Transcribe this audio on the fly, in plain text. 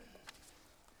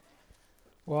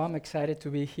Well, I'm excited to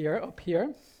be up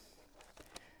here.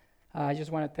 I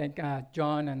just want to thank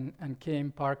John and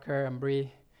Kim, Parker, and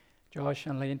Bree, Josh,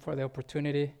 and Lynn for the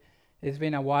opportunity. It's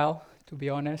been a while, to be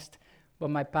honest,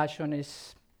 but my passion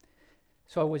it's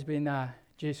always been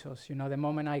Jesus. You know, the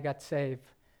moment I got saved,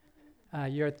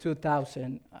 year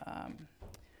 2000,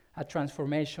 a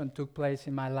transformation took place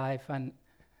in my life, and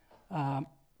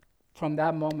from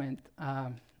that moment,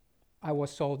 I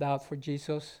was sold out for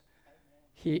Jesus.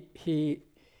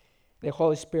 The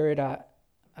Holy Spirit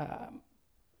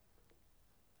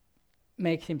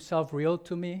make himself real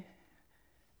to me.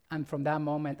 And from that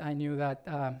moment, I knew that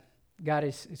God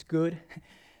is good,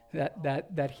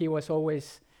 that he was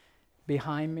always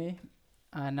behind me.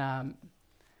 And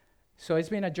so it's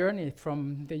been a journey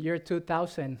from the year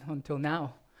 2000 until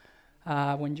now.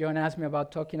 When John asked me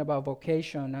about talking about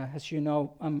vocation, as you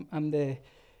know, I'm the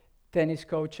tennis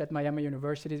coach at Miami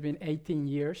University. It's been 18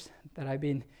 years that I've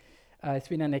been. It's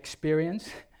been an experience,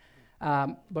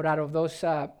 but out of those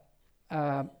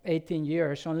 18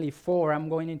 years, only 4, I'm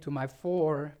going into my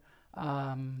 4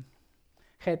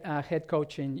 head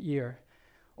coaching year.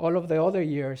 All of the other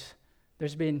years,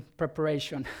 there's been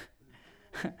preparation.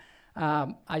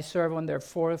 I serve under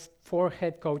 4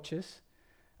 head coaches,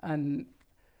 and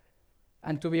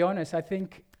to be honest, I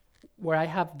think where I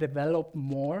have developed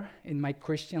more in my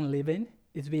Christian living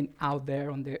is being out there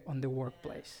on the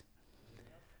workplace.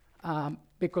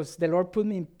 Because the Lord put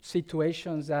me in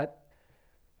situations that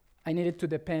I needed to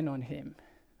depend on him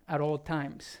at all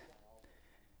times.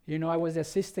 You know, I was the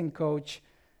assistant coach,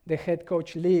 the head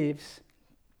coach leaves,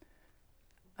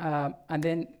 and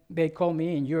then they call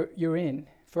me in, you're in.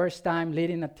 First time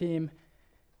leading a team,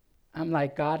 I'm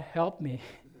like, God, help me.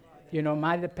 You know,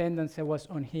 my dependency was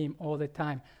on him all the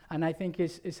time. And I think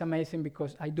it's amazing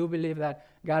because I do believe that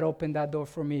God opened that door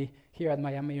for me here at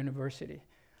Miami University.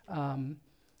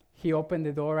 He opened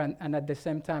the door, and at the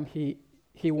same time,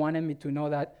 he wanted me to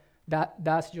know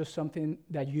that's just something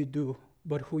that you do,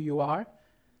 but who you are,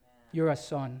 you're a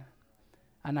son.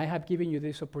 And I have given you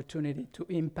this opportunity to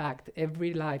impact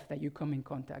every life that you come in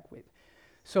contact with.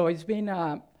 So it's been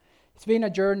a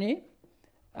journey.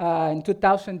 In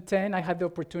 2010, I had the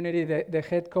opportunity, the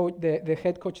head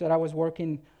coach that I was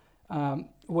working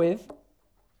with,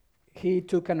 he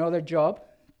took another job.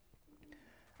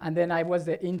 And then I was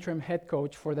the interim head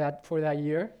coach for that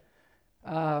year.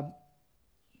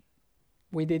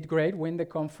 We did great, win the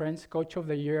conference, coach of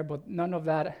the year, but none of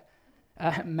that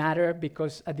mattered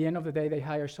because at the end of the day, they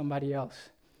hired somebody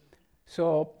else.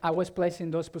 So I was placed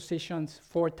in those positions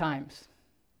 4 times.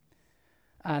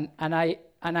 And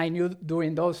I knew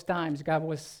during those times, God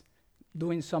was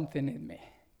doing something in me.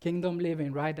 Kingdom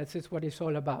living, right? That's just what it's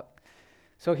all about.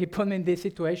 So he put me in these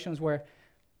situations where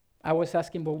I was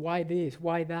asking, but why this?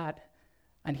 Why that?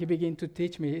 And he began to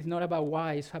teach me, it's not about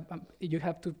why, you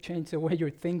have to change the way you're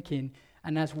thinking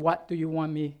and ask, what do you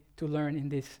want me to learn in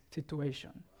this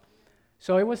situation?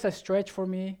 So it was a stretch for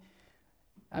me.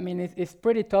 I mean, it's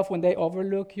pretty tough when they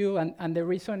overlook you, and the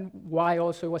reason why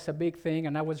also was a big thing,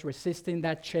 and I was resisting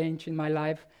that change in my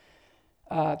life.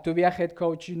 To be a head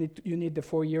coach, you need the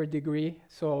 4-year degree.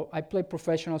 So I played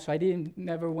professional, so I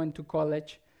never went to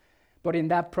college. But in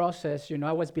that process, you know,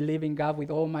 I was believing God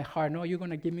with all my heart. No, you're going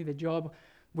to give me the job.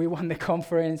 We won the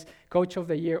conference, coach of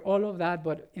the year, all of that.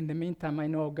 But in the meantime, I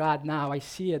know God now. I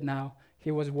see it now.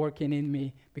 He was working in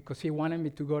me because he wanted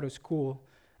me to go to school.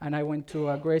 And I went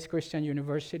to Grace Christian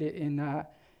University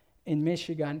in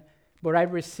Michigan. But I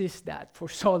resist that for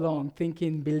so long,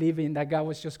 believing that God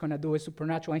was just going to do it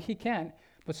supernatural. And he can.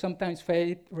 But sometimes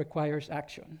faith requires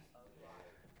action.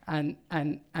 And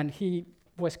he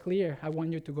was clear, I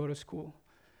want you to go to school.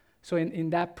 So in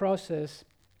that process,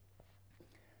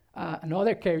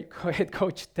 another head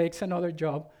coach takes another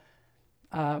job,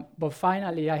 but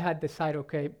finally I had decided,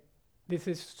 okay, this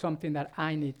is something that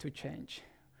I need to change,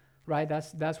 right?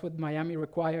 That's what Miami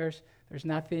requires. There's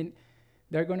nothing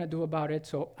they're going to do about it,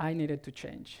 so I needed to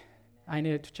change. I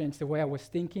needed to change the way I was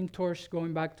thinking towards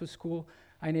going back to school.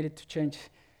 I needed to change,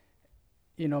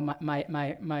 you know, my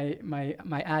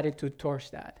attitude towards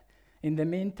that. In the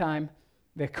meantime,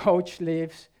 the coach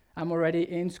leaves. I'm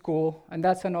already in school, and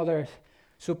that's another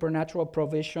supernatural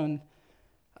provision.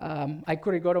 I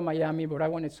couldn't go to Miami, but I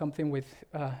wanted something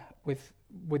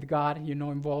with God, you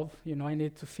know, involved. You know, I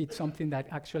need to fit something that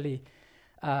actually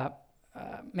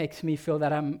makes me feel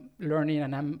that I'm learning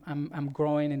and I'm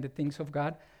growing in the things of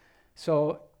God.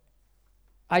 So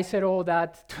I said all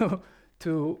that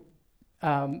to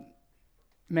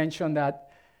mention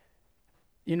that,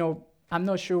 you know, I'm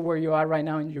not sure where you are right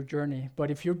now in your journey, but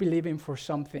if you're believing for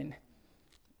something,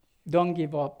 don't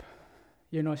give up.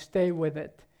 You know, stay with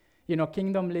it.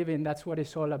 Kingdom living, that's what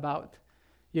it's all about.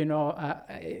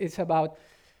 It's about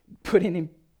putting in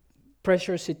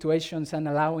pressure situations and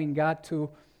allowing God to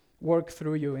work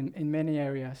through you in many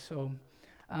areas. So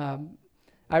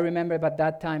I remember at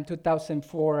that time,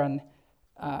 2004, and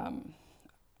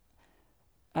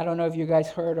I don't know if you guys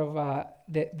heard of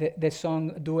the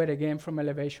song "Do It Again" from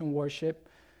Elevation Worship.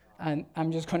 And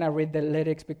I'm just going to read the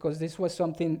lyrics because this was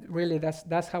something really,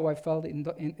 that's how I felt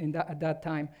at that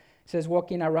time. It says,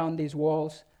 walking around these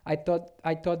walls, I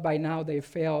thought by now they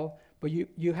fail, but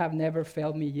you have never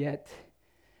failed me yet.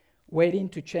 Waiting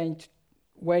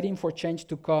for change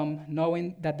to come,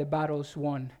 knowing that the battle's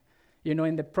won.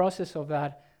 In the process of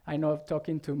that, I know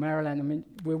talking to Marilyn,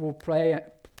 we will pray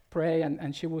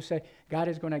and she will say, God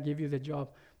is going to give you the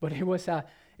job. But it was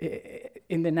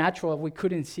in the natural, we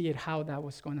couldn't see it, how that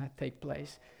was going to take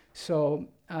place. So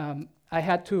I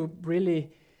had to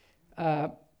really,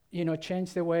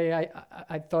 change the way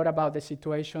I thought about the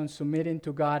situation, submitting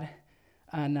to God,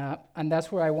 and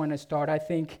that's where I want to start. I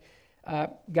think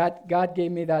God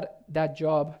gave me that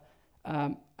job,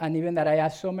 and even that I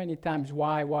asked so many times,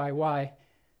 why?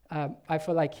 I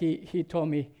feel like He told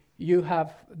me, you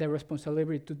have the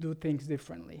responsibility to do things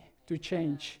differently, to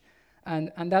change.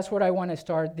 And that's what I want to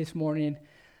start this morning.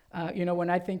 When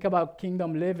I think about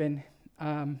kingdom living,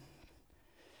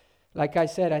 like I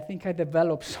said, I think I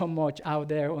developed so much out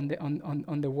there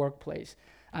on the workplace.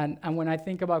 And when I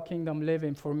think about kingdom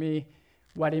living, for me,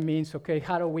 what it means, okay,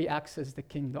 how do we access the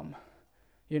kingdom?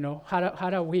 How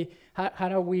do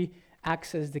we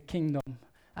access the kingdom?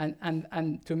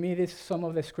 And to me, this is some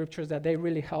of the scriptures that they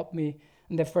really helped me.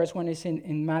 And the first one is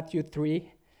in Matthew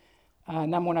 3.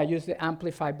 And I'm going to use the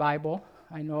Amplified Bible.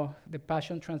 I know the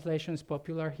Passion Translation is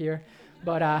popular here,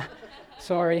 but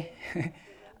sorry.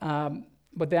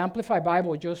 But the Amplified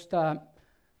Bible just,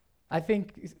 I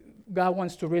think God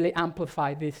wants to really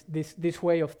amplify this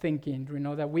way of thinking,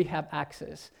 that we have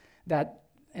access.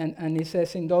 And He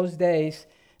says, in those days,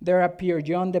 there appeared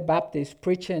John the Baptist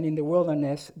preaching in the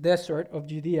wilderness desert of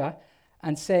Judea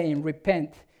and saying,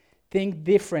 repent, think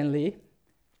differently,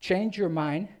 change your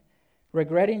mind,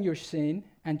 regretting your sin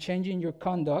and changing your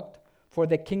conduct, for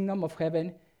the kingdom of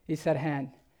heaven is at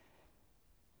hand.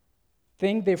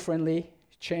 Think differently,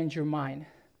 change your mind.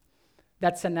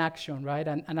 That's an action, right?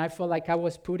 And I feel like I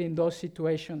was put in those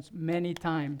situations many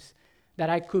times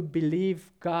that I could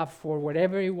believe God for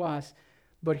whatever it was,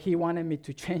 but He wanted me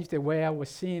to change the way I was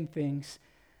seeing things.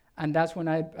 And that's when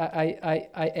I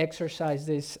exercised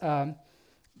this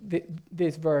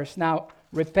verse. Now,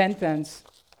 repentance.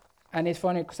 And it's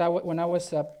funny because when I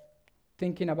was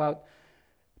thinking about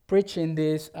preaching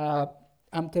this,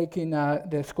 I'm taking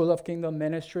the School of Kingdom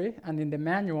Ministry, and in the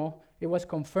manual, it was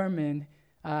confirming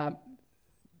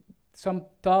some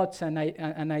thoughts and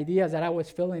ideas that I was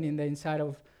feeling in the inside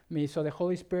of me. So the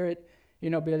Holy Spirit,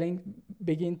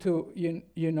 begin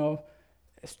to,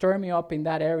 stir me up in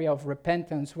that area of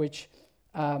repentance, which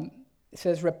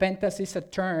says repentance is a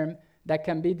term that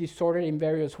can be distorted in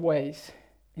various ways.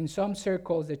 In some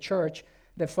circles, the church,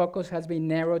 the focus has been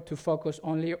narrowed to focus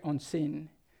only on sin,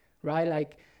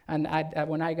 right?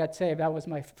 When I got saved, that was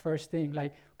my first thing,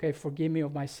 okay, forgive me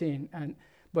of my sin.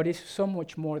 But it's so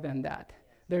much more than that.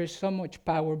 There is so much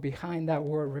power behind that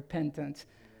word repentance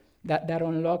that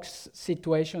unlocks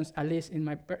situations, at least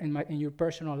in your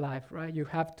personal life, right? You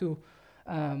have to.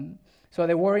 So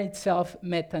the word itself,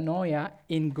 metanoia,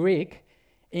 in Greek,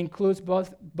 includes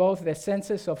both the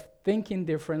senses of thinking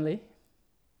differently,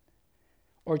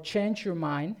 or change your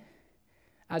mind,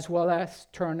 as well as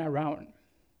turn around.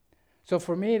 So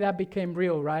for me, that became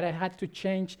real, right? I had to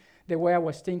change the way I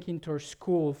was thinking towards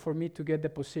school for me to get the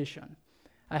position.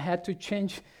 I had to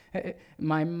change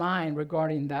my mind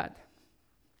regarding that.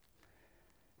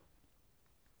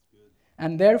 Good.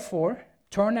 And therefore,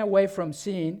 turn away from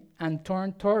sin and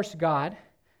turn towards God.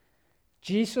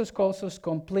 Jesus calls us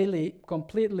completely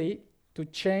to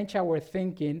change our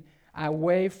thinking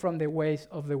away from the ways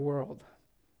of the world.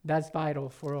 That's vital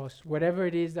for us. Whatever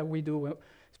it is that we do,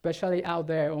 especially out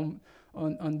there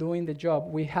on doing the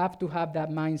job, we have to have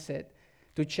that mindset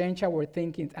to change our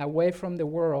thinking away from the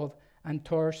world and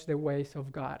towards the ways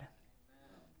of God.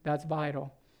 That's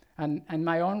vital. And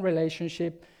my own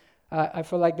relationship, I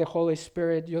feel like the Holy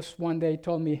Spirit just one day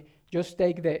told me, just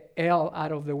take the L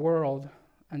out of the world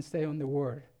and stay on the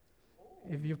Word.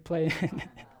 If you play,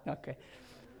 okay.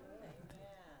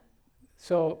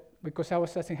 So, because I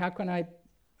was asking, how can I,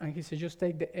 and he said, just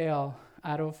take the L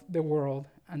out of the world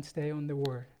and stay on the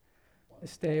Word.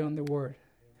 Stay on the Word.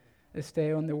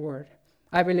 Stay on the Word.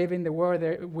 I believe in the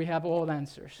Word, we have all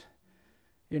answers.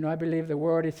 I believe the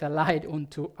Word is a light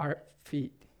unto our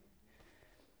feet.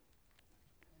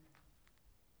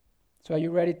 So are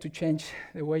you ready to change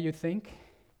the way you think?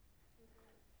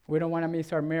 We don't want to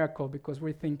miss our miracle because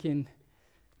we're thinking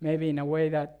maybe in a way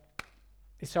that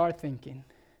is our thinking.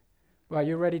 But are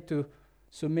you ready to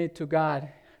submit to God,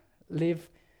 live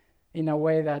in a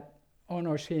way that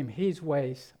honors Him? His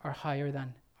ways are higher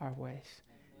than our ways.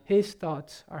 His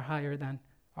thoughts are higher than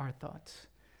our thoughts.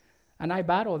 And I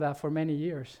battled that for many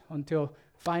years until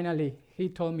finally He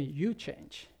told me, you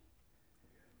change.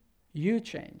 You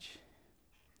change.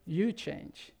 You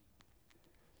change.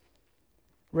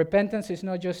 Repentance is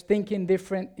not just thinking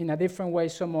different in a different way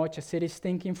so much as it is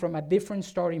thinking from a different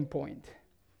starting point.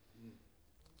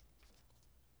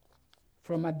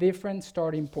 From a different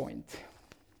starting point.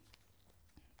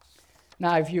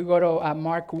 Now, if you go to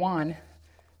Mark 1,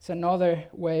 it's another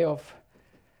way of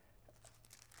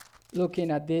looking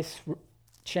at this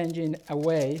changing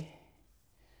away.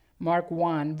 Mark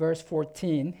 1, verse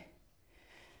 14.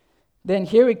 Then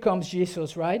here comes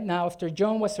Jesus, right? Now, after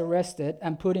John was arrested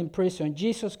and put in prison,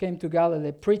 Jesus came to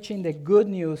Galilee preaching the good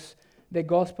news, the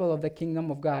gospel of the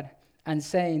kingdom of God, and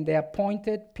saying, the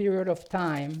appointed period of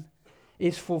time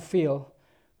is fulfilled,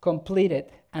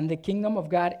 completed, and the kingdom of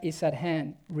God is at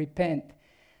hand. Repent.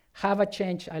 Have a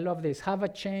change. I love this. Have a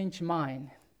changed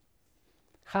mind.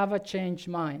 Have a changed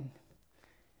mind.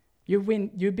 You've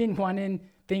been wanting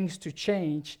things to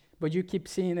change, but you keep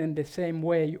seeing it in the same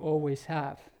way you always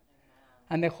have.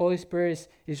 And the Holy Spirit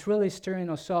is really stirring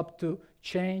us up to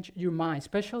change your mind,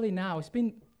 especially now. It's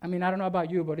been, I don't know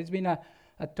about you, but it's been a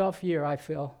tough year, I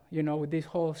feel, with this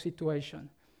whole situation.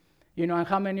 And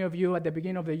how many of you at the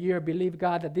beginning of the year believe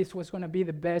God that this was going to be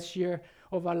the best year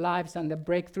of our lives and the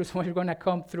breakthroughs were going to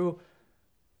come through?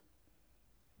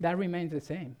 That remains the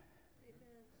same.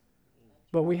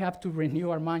 But we have to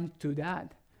renew our mind to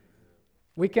that.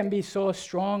 We can be so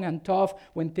strong and tough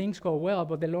when things go well,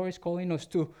 but the Lord is calling us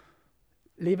to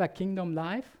live a kingdom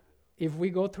life. If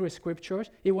we go through scriptures,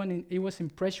 it was in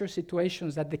pressure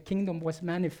situations that the kingdom was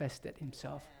manifested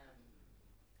Himself.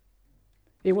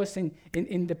 It was in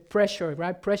the pressure,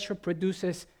 right? Pressure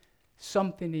produces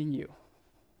something in you.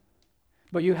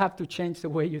 But you have to change the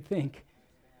way you think.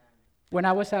 When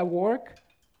I was at work,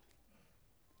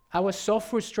 I was so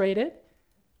frustrated.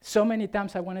 So many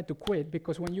times I wanted to quit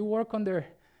because when you work under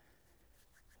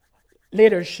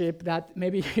leadership that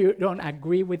maybe you don't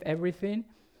agree with everything,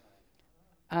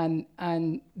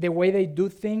 and the way they do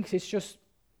things is just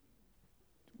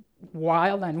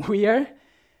wild and weird,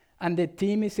 and the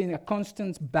team is in a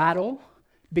constant battle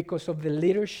because of the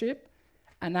leadership,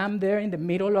 and I'm there in the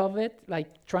middle of it,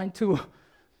 like trying to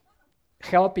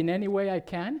help in any way I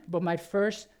can, but my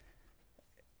first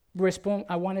response,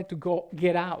 I wanted to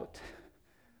get out.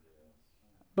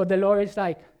 But the Lord is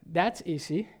like, that's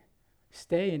easy.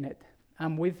 Stay in it.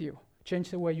 I'm with you.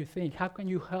 Change the way you think. How can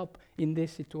you help in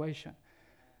this situation?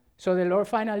 So the Lord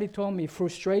finally told me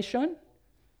frustration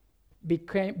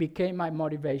became my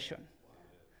motivation.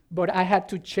 But I had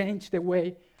to change the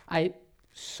way I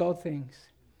saw things.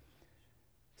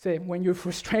 Say, when your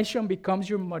frustration becomes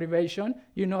your motivation,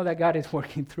 you know that God is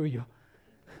working through you.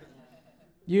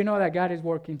 You know that God is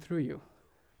working through you.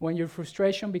 When your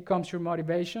frustration becomes your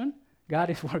motivation,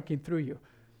 God is working through you.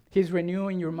 He's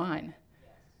renewing your mind.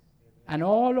 And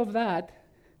all of that,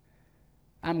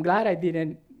 I'm glad I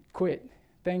didn't quit.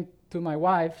 Thank to my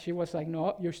wife, she was like,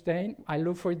 no, you're staying. I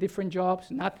looked for different jobs,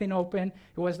 nothing open.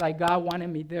 It was like God wanted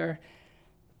me there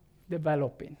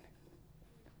developing.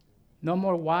 No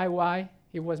more why.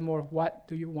 It was more, what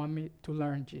do you want me to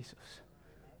learn, Jesus?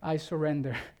 I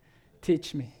surrender.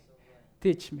 Teach me.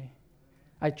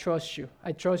 I trust you.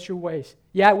 I trust your ways.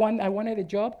 Yeah, I wanted a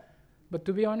job, but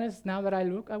to be honest, now that I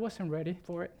look, I wasn't ready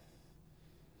for it.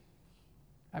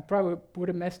 I probably would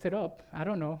have messed it up. I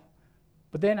don't know.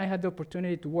 But then I had the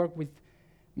opportunity to work with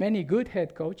many good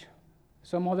head coach,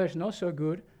 some others not so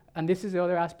good. And this is the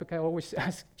other aspect I always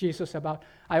ask Jesus about.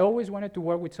 I always wanted to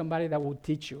work with somebody that would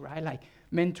teach you, right? Like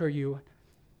mentor you.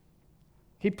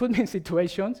 He put me in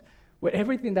situations where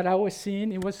everything that I was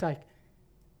seeing, it was like,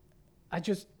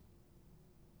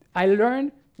 I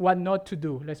learned what not to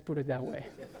do, let's put it that way.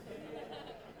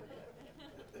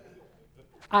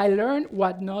 I learned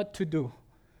what not to do.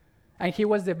 And he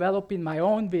was developing my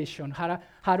own vision.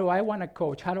 How do I want to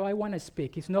coach? How do I want to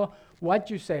speak? It's not what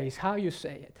you say, it's how you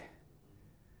say it.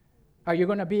 Are you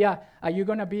going to be a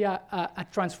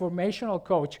transformational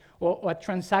coach or a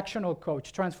transactional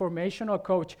coach? Transformational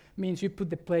coach means you put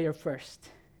the player first.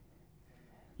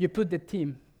 You put the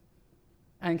team.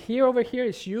 And over here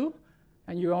is you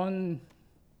and your own.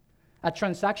 A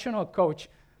transactional coach,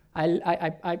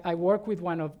 I work with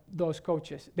one of those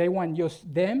coaches. They want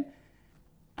just them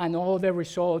and all the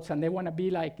results, and they want to be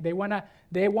like, they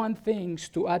want things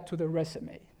to add to the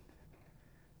resume.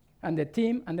 And the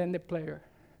team, and then the player.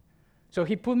 So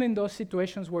he put me in those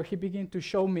situations where he began to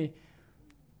show me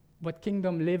what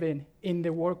kingdom living in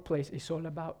the workplace is all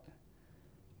about.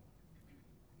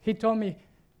 He told me,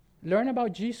 learn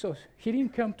about Jesus. He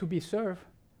didn't come to be served.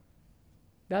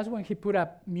 That's when he put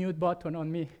a mute button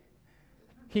on me.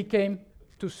 He came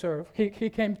to serve. He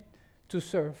came to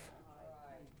serve.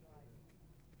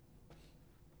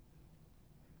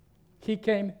 He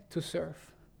came to serve.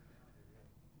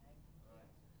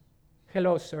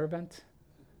 Hello, servant.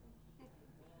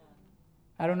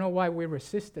 I don't know why we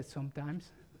resist it sometimes.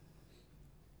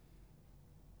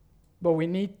 But we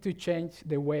need to change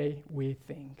the way we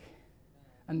think.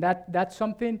 And that's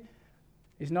something,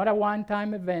 it's not a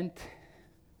one-time event,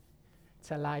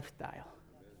 it's a lifestyle.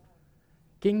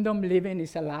 Kingdom living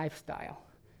is a lifestyle.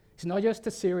 It's not just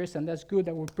a series, and that's good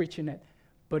that we're preaching it,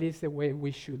 but it's the way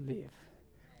we should live.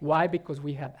 Why? Because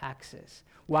we have access.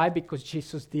 Why? Because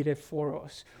Jesus did it for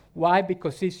us. Why?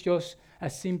 Because it's just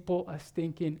as simple as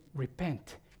thinking,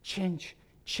 repent, change.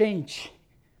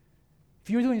 If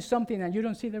you're doing something and you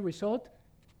don't see the result,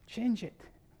 change it.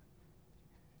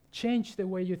 Change the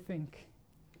way you think.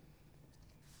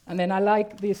 And then I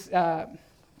like these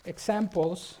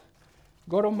examples.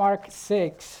 Go to Mark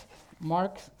 6.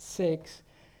 Mark 6.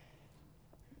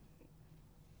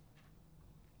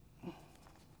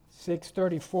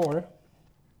 6:34.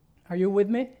 Are you with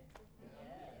me? Yeah.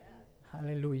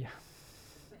 Hallelujah.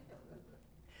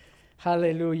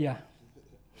 Hallelujah.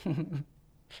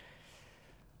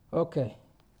 Okay.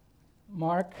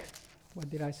 Mark, what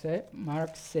did I say?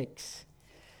 Mark 6.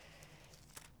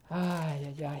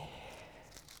 Ay, ay, ay.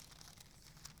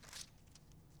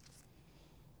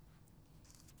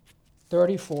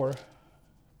 34.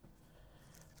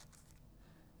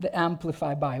 The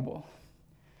Amplified Bible.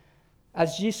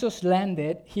 As Jesus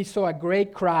landed, he saw a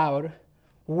great crowd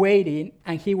waiting,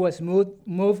 and he was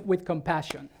moved with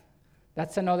compassion.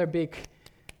 That's another big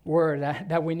word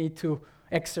that we need to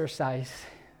exercise.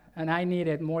 And I need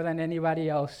it more than anybody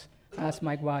else, as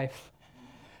my wife.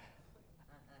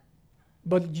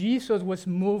 But Jesus was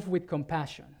moved with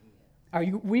compassion. Are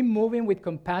we moving with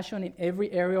compassion in every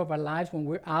area of our lives when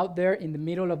we're out there in the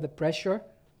middle of the pressure?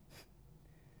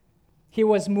 He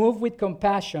was moved with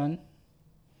compassion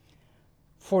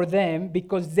for them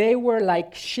because they were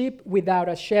like sheep without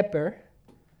a shepherd.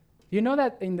 You know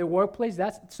that in the workplace,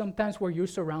 that's sometimes where you're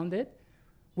surrounded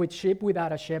with sheep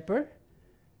without a shepherd.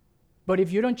 But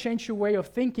if you don't change your way of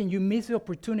thinking, you miss the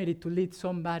opportunity to lead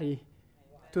somebody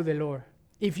to the Lord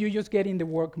if you just get in the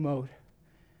work mode.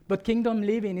 But kingdom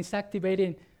living is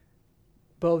activating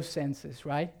both senses,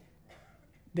 right?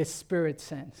 The spirit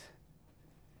sense.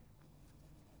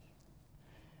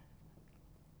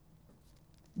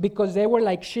 Because they were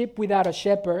like sheep without a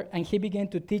shepherd, and he began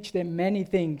to teach them many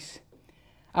things.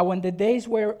 And when the days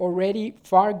were already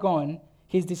far gone,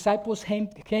 his disciples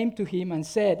came to him and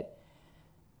said,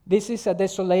 "This is a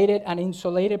desolated and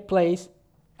insulated place,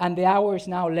 and the hour is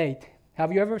now late."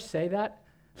 Have you ever said that?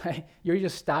 You're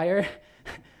just tired,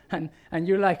 and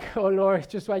you're like, "Oh Lord,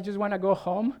 I just want to go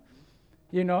home."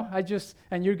 You know,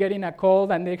 and you're getting a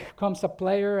cold, and there comes a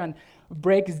player and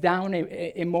breaks down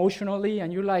emotionally,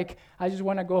 and you're like, "I just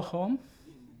want to go home."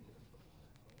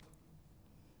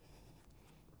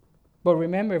 But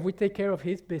remember, if we take care of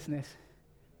his business,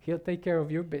 he'll take care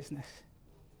of your business.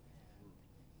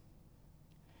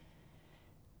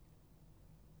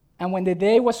 And when the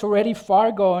day was already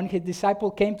far gone, his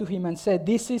disciple came to him and said,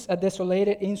 "This is a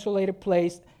desolated, insulated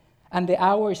place, and the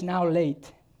hour is now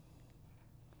late.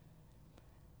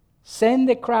 Send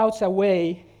the crowds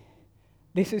away."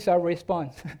 This is our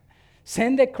response.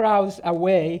 "Send the crowds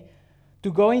away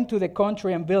to go into the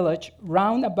country and village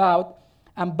round about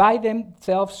and buy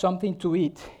themselves something to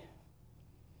eat."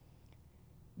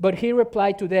 But he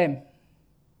replied to them,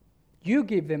 "You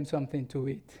give them something to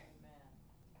eat."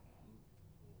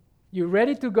 You're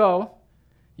ready to go.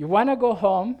 You want to go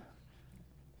home.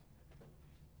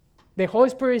 The Holy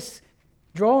Spirit is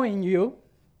drawing you.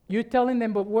 You're telling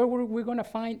them, "But where are we going to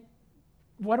find?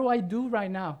 What do I do right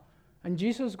now?" And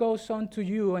Jesus goes on to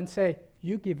you and say,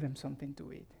 "You give them something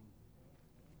to eat."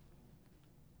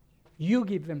 You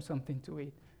give them something to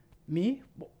eat. Me?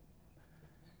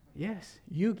 Yes,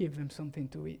 you give them something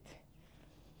to eat.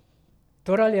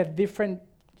 Totally a different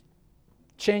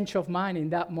change of mind in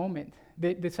that moment.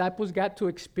 The disciples got to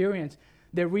experience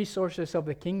the resources of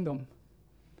the kingdom.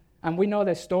 And we know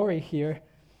the story here.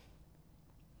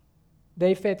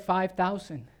 They fed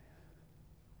 5,000.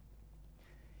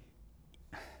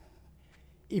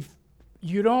 If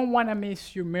you don't want to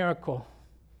miss your miracle,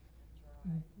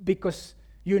 because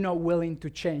you're not willing to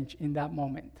change in that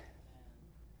moment.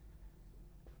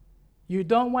 You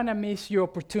don't want to miss your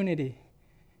opportunity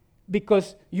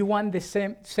because you want to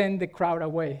send the crowd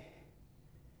away.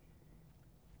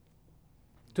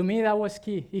 To me, that was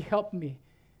key. He helped me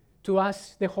to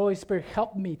ask the Holy Spirit,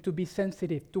 help me to be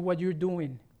sensitive to what you're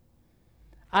doing.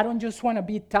 I don't just want to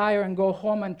be tired and go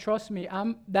home, and trust me,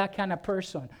 I'm that kind of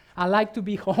person. I like to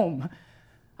be home.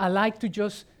 I like to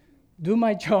just do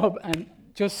my job and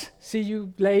just see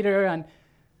you later.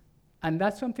 And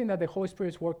that's something that the Holy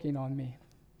Spirit is working on me.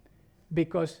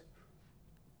 Because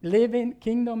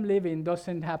kingdom living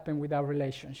doesn't happen without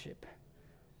relationship.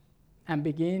 And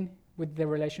begin with the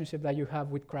relationship that you have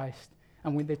with Christ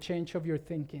and with the change of your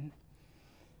thinking.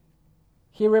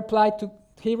 He replied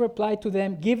to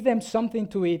them, give them something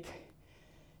to eat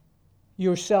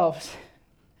yourselves.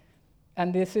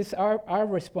 And this is our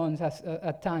response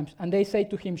at times. And they say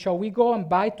to him, shall we go and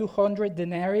buy 200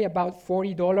 denarii, about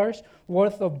 $40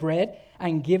 worth of bread,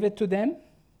 and give it to them?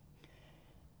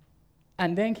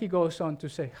 And then he goes on to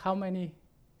say, how many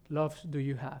loaves do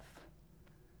you have?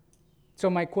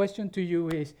 So my question to you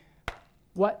is,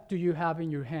 what do you have in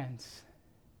your hands?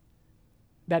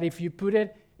 That if you put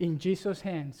it in Jesus'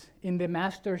 hands, in the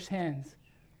Master's hands,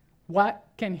 what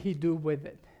can he do with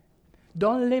it?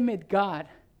 Don't limit God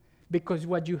because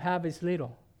what you have is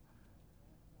little.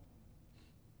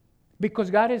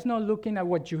 Because God is not looking at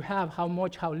what you have, how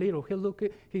much, how little.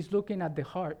 He's looking at the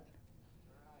heart.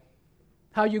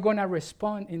 How you going to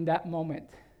respond in that moment?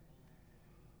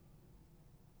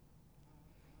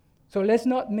 So let's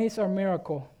not miss our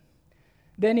miracle.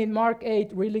 Then in Mark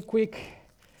 8, really quick.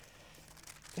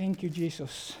 Thank you,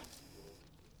 Jesus.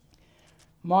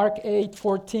 Mark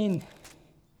 8:14.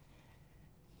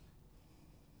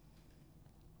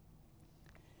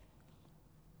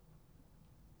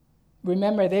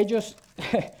 Remember, they just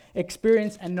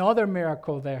experienced another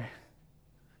miracle there.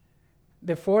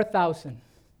 The 4,000.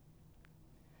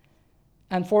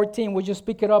 And 14, we just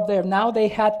pick it up there. Now they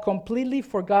had completely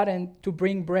forgotten to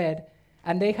bring bread,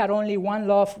 and they had only one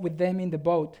loaf with them in the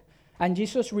boat. And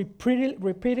Jesus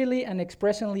repeatedly and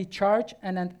expressly charged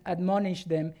and admonished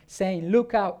them, saying,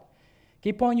 look out,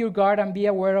 keep on your guard and be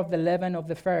aware of the leaven of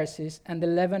the Pharisees and the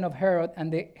leaven of Herod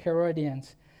and the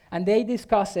Herodians. And they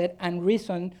discussed it and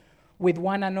reasoned with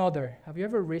one another. Have you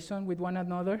ever reasoned with one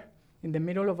another? In the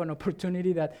middle of an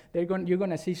opportunity that you're going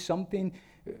to see something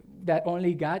that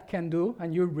only God can do,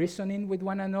 and you're reasoning with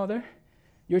one another.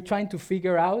 You're trying to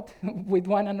figure out with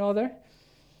one another.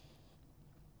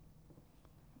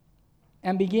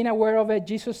 And being aware of it,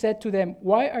 Jesus said to them,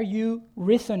 why are you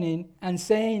reasoning and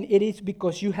saying it is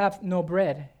because you have no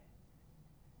bread?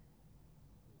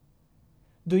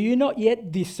 Do you not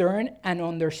yet discern and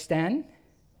understand?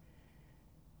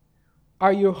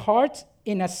 Are your hearts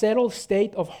in a settled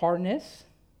state of hardness?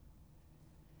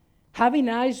 Having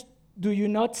eyes, do you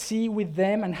not see with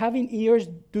them? And having ears,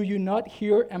 do you not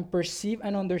hear and perceive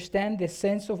and understand the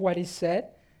sense of what is said?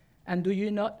 And do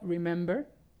you not remember?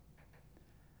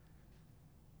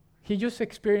 He just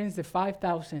experienced the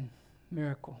 5,000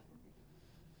 miracle,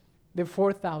 the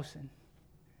 4,000.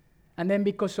 And then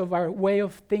because of our way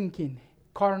of thinking,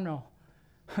 carnal,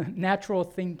 natural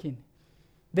thinking,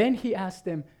 then he asked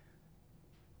them,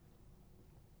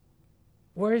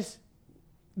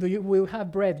 we'll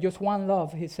have bread, just one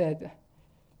loaf, he said.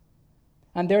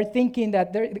 And they're thinking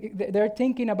that they're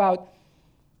thinking about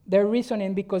their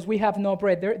reasoning because we have no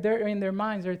bread. They're in their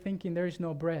minds, they're thinking there is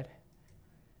no bread.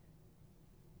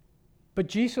 But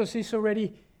Jesus is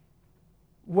already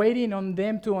waiting on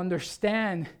them to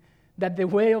understand that the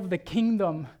way of the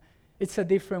kingdom, it's a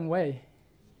different way.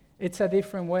 It's a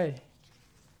different way.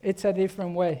 It's a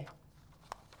different way.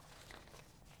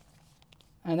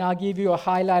 And I'll give you a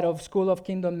highlight of School of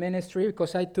Kingdom Ministry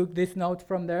because I took this note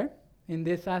from there in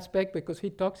this aspect because he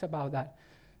talks about that.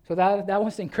 So that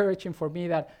was encouraging for me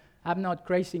that I'm not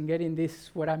crazy in getting this,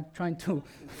 what I'm trying to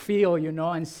feel,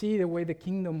 and see the way the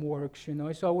kingdom works,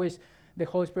 It's always, the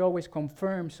Holy Spirit always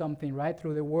confirms something, right,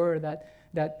 through the word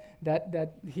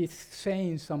that he's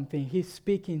saying something, he's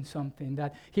speaking something,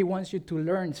 that he wants you to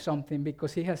learn something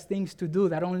because he has things to do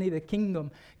that only the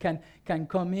kingdom can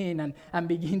come in and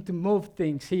begin to move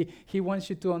things. He wants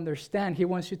you to understand. He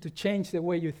wants you to change the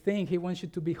way you think. He wants you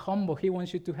to be humble. He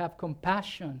wants you to have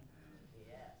compassion.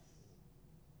 Yes.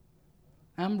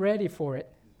 I'm ready for it.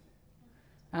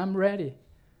 I'm ready.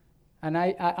 And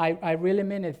I really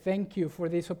mean it. Thank you for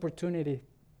this opportunity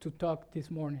to talk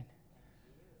this morning.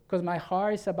 Because my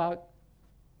heart is about,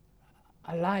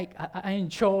 I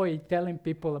enjoy telling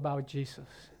people about Jesus.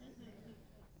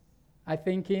 I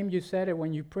think you said it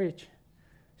when you preach.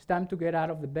 It's time to get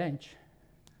out of the bench.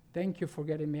 Thank you for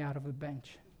getting me out of the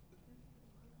bench.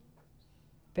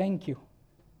 Thank you.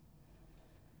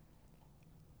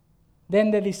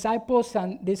 Then the disciples,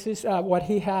 and this is what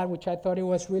he had, which I thought it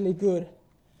was really good,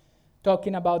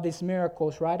 talking about these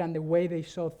miracles, right, and the way they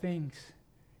saw things.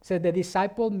 So the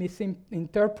disciples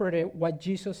misinterpreted what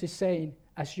Jesus is saying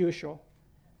as usual.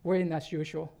 We're in as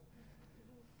usual.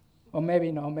 Or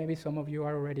maybe no, maybe some of you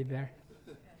are already there.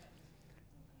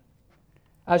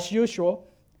 As usual,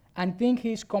 and think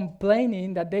he's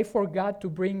complaining that they forgot to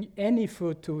bring any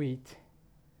food to eat.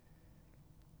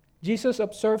 Jesus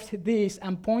observes this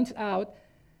and points out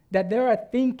that they are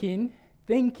thinking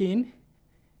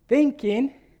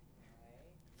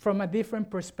from a different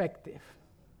perspective.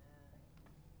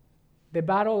 The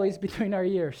battle is between our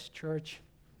ears, church.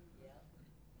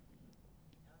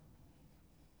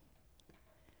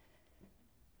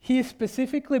 He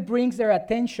specifically brings their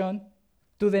attention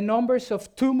to the numbers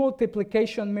of 2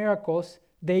 multiplication miracles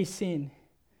they seen.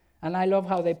 And I love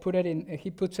how they put it in,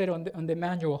 he puts it on the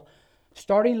manual.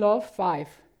 Starting love, 5.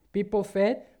 People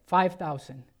fed,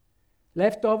 5,000.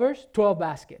 Leftovers, 12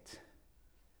 baskets.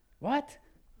 What?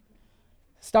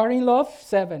 Starting love,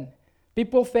 7.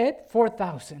 People fed,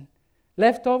 4,000.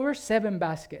 Leftovers, 7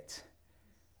 baskets.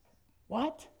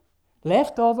 What?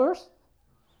 Leftovers?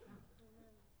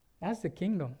 That's the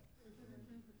kingdom.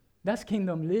 That's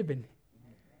kingdom living.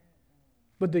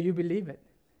 But do you believe it?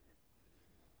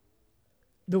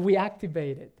 Do we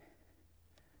activate it?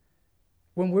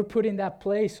 When we're put in that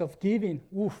place of giving,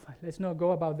 let's not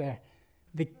go about there.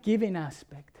 The giving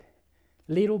aspect,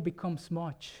 little becomes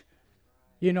much.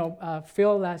 You know,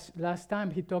 Phil last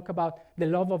time, he talked about the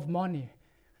love of money.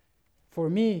 For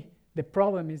me, the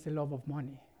problem is the love of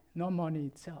money, not money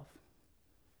itself.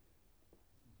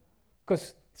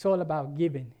 Because it's all about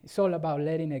giving. It's all about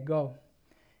letting it go.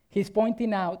 He's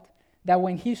pointing out that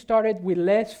when he started with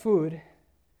less food,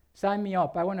 sign me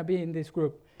up, I want to be in this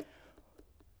group.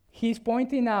 He's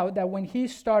pointing out that when he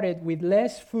started with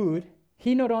less food,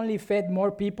 he not only fed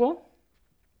more people,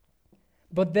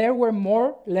 but there were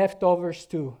more leftovers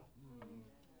too.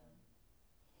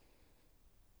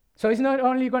 So it's not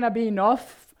only going to be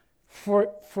enough for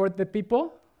the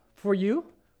people, for you,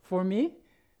 for me,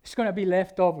 it's going to be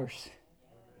leftovers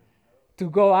to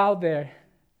go out there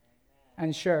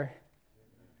and share.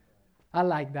 I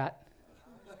like that.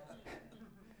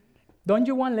 Don't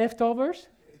you want leftovers?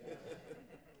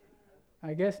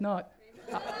 I guess not.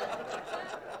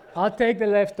 I'll take the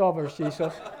leftovers,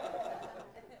 Jesus.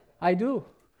 I do.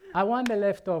 I want the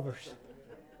leftovers.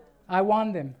 I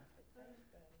want them.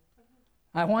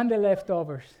 I want the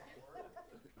leftovers.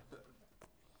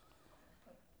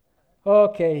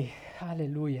 Okay,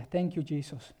 hallelujah. Thank you,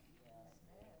 Jesus.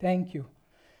 Thank you.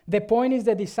 The point is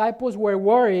the disciples were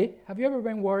worried. Have you ever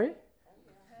been worried?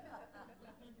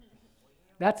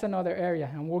 That's another area,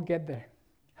 and we'll get there.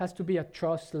 Has to be a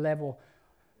trust level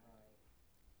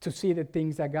to see the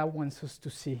things that God wants us to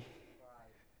see.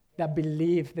 That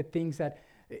believe the things that,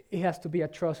 it has to be a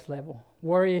trust level.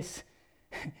 Worry,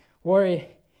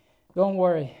 don't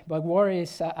worry. But worry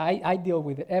is, I deal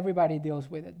with it. Everybody deals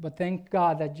with it. But thank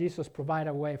God that Jesus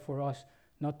provided a way for us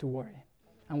not to worry.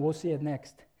 And we'll see it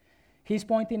next. He's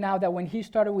pointing out that when he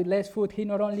started with less food, he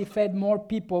not only fed more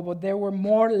people, but there were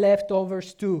more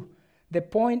leftovers too. The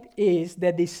point is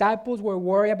the disciples were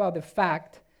worried about the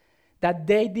fact that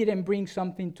they didn't bring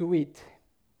something to eat.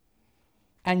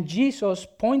 And Jesus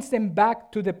points them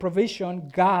back to the provision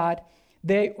God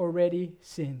they already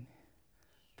seen.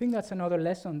 I think that's another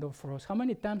lesson though for us. How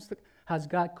many times has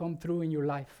God come through in your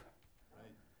life?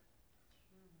 Right.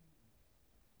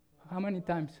 How many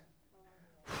times?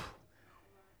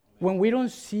 When we don't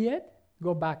see it,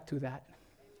 go back to that.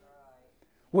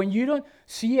 When you don't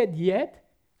see it yet,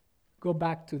 go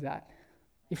back to that.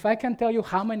 If I can tell you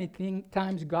how many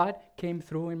times God came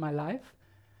through in my life,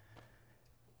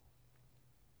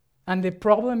 and the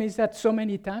problem is that so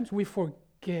many times we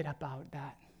forget about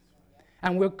that.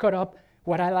 And we're caught up,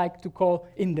 what I like to call,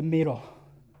 in the middle.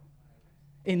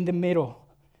 In the middle.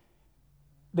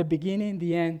 The beginning,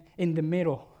 the end, in the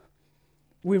middle.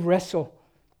 We wrestle.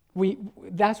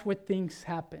 That's where things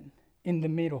happen, in the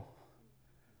middle.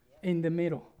 In the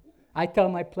middle. I tell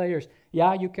my players,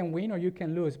 yeah, you can win or you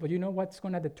can lose, but you know what's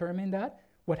going to determine that?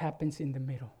 What happens in the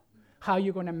middle. How are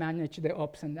you going to manage the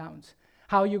ups and downs?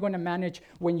 How are you going to manage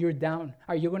when you're down?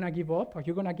 Are you going to give up? Are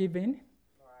you going to give in? Right.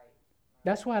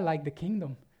 That's why I like the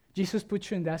kingdom. Jesus puts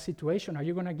you in that situation. Are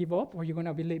you going to give up or are you going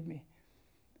to believe me?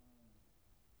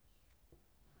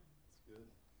 That's good.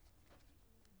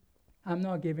 I'm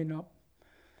not giving up.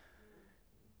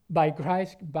 By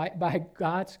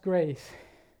God's grace,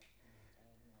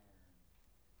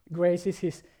 Grace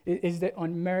is the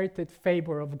unmerited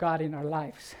favor of God in our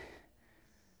lives.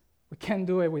 We can't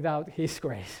do it without His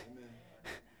grace.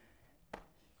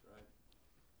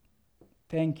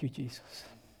 Thank you, Jesus.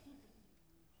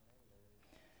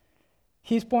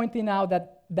 He's pointing out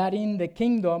that in the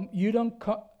kingdom, you don't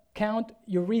count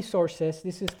your resources.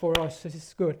 This is for us. This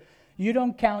is good. You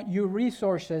don't count your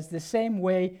resources the same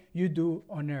way you do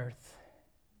on earth.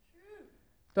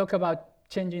 Talk about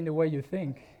changing the way you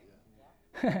think.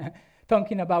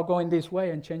 Talking about going this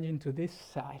way and changing to this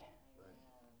side.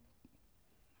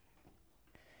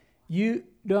 You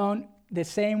don't, the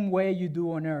same way you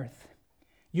do on earth.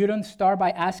 You don't start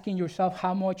by asking yourself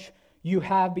how much you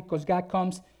have, because God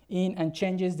comes in and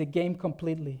changes the game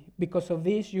completely. Because of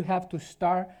this, you have to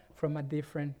start from a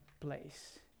different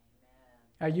place.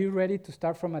 Are you ready to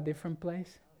start from a different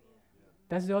place?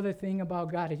 That's the other thing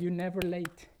about God. You're never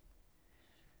late.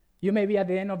 You may be at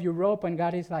the end of your rope and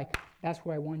God is like, that's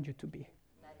where I want you to be.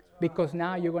 Because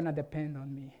now you're going to depend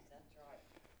on me.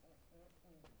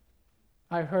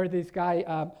 I heard this guy,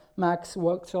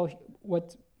 Maxwell,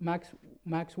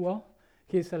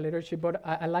 he's a leadership, but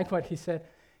I like what he said.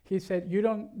 He said, you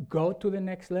don't go to the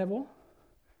next level,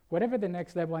 whatever the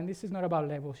next level, and this is not about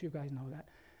levels, you guys know that.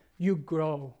 You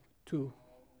grow too.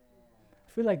 I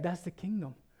feel like that's the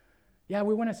kingdom. Yeah,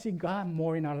 we want to see God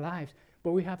more in our lives,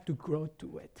 but we have to grow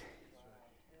to it.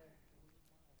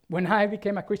 When I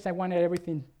became a Christian, I wanted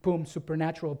everything, boom,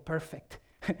 supernatural, perfect.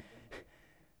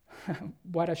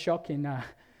 What a shocking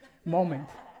moment.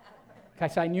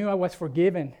 Because I knew I was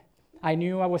forgiven. I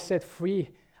knew I was set free.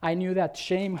 I knew that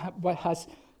shame has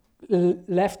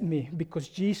left me because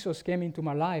Jesus came into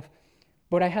my life.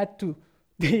 But I had to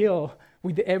deal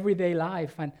with the everyday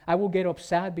life. And I will get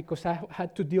upset because I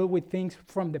had to deal with things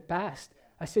from the past.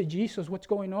 I said, Jesus, what's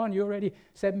going on? You already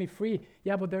set me free.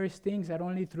 Yeah, but there is things that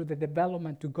only through the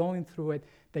development to going through it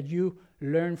that you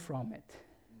learn from it.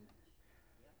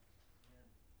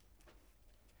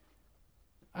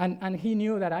 And he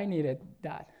knew that I needed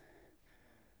that.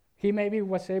 He maybe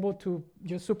was able to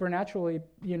just supernaturally,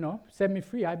 set me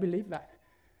free. I believe that.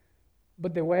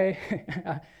 But the way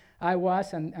I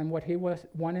was and what he was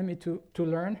wanting me to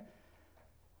learn,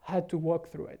 I had to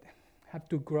walk through it. I had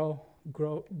to grow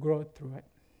through it.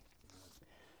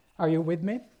 Are you with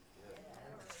me?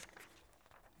 Yes.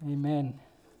 Amen.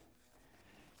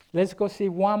 Let's go see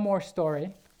one more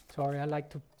story. Sorry, I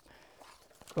like to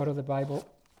go to the Bible.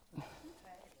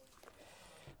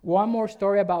 One more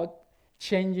story about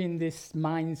changing this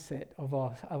mindset of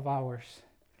ours.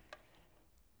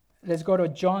 Let's go to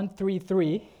John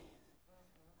 3:3.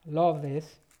 Love this.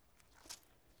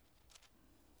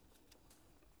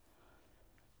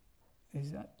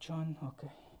 Is that John?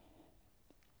 Okay.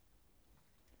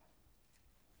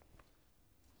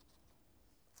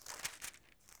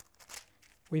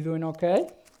 We doing okay?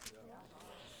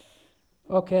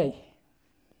 Yeah. Okay.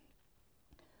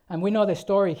 And we know the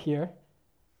story here.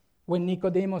 When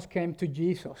Nicodemus came to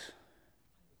Jesus.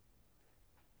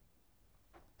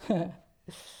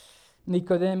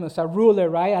 Nicodemus, a ruler,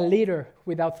 right? A leader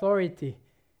with authority.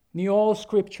 Knew all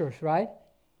scriptures, right?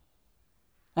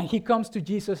 And he comes to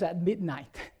Jesus at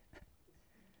midnight.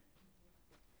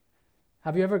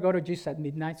 Have you ever go to Jesus at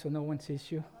midnight so no one sees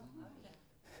you?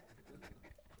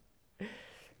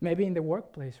 Maybe in the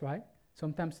workplace, right?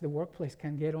 Sometimes the workplace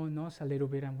can get on us a little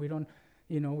bit and we don't,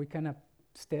 we kind of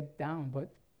step down,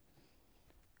 but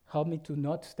help me to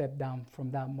not step down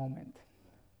from that moment.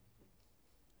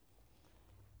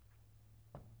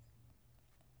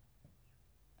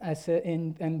 As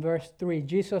in verse 3,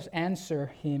 Jesus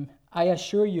answered him, I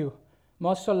assure you,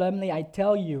 most solemnly I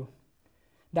tell you,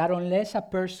 that unless a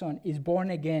person is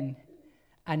born again,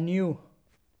 anew,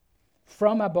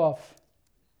 from above,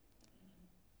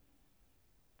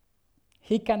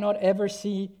 he cannot ever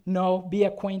see, know, be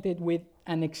acquainted with,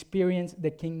 and experience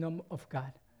the kingdom of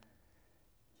God.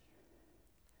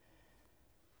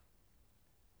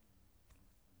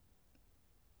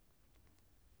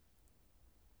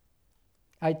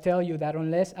 I tell you that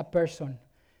unless a person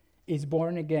is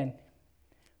born again,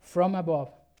 from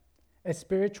above, a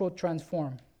spiritual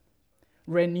transform,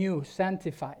 renew,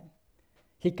 sanctified,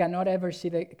 he cannot ever see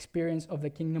the experience of the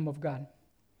kingdom of God.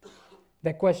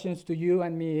 The questions to you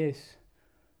and me is,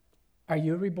 are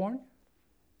you reborn?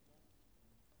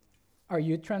 Are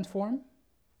you transformed?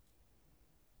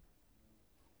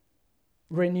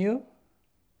 Renew?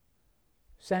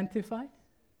 Sanctified?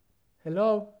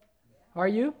 Hello? Are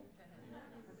you?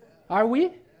 Are we?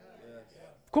 Yes.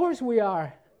 Of course we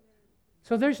are.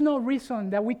 So there's no reason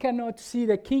that we cannot see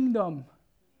the kingdom.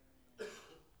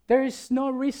 There is no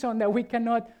reason that we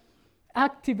cannot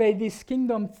activate this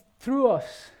kingdom through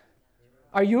us.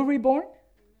 Are you reborn?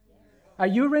 Are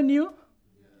you renewed?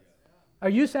 Are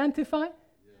you sanctified?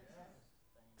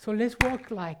 So let's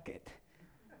walk like it.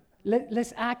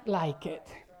 Let's act like it.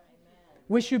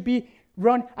 We should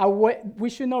run away. We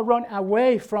should not run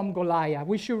away from Goliath.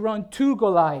 We should run to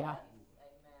Goliath.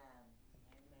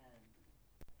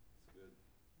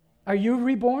 Are you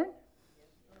reborn?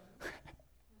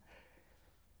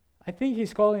 I think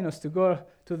he's calling us to go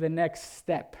to the next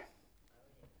step.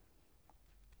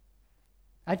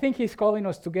 I think he's calling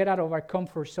us to get out of our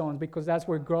comfort zone because that's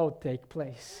where growth takes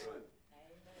place.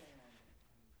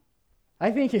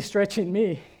 I think he's stretching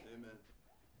me. Amen.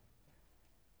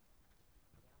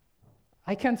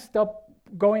 I can't stop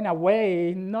going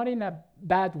away, not in a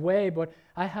bad way, but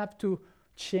I have to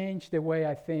change the way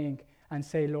I think and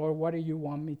say, Lord, what do you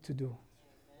want me to do? Amen.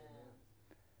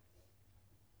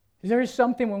 There is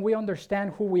something when we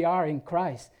understand who we are in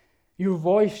Christ. Your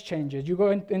voice changes. You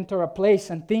go into a place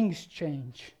and things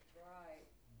change. Right.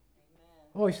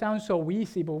 Oh, it sounds so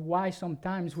easy, but why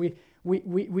sometimes we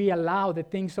allow the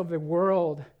things of the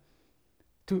world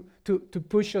to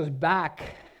push us back? It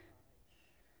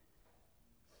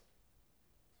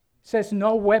says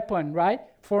no weapon, right,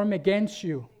 formed against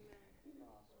you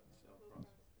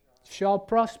shall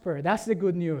prosper. That's the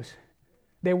good news.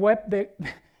 The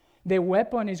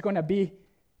weapon is going to be,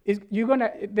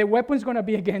 the weapon's going to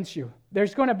be against you.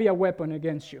 There's going to be a weapon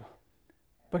against you.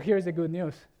 But here's the good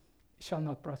news. It shall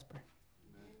not prosper.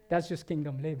 That's just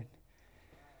kingdom living.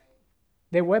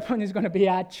 The weapon is going to be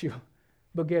at you.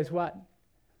 But guess what?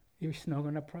 It's not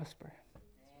going to prosper.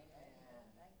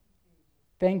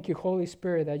 Thank you, Holy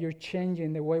Spirit, that you're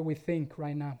changing the way we think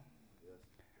right now.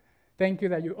 Thank you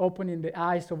that you're opening the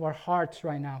eyes of our hearts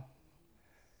right now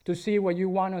to see what you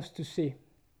want us to see.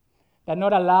 That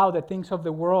not allow the things of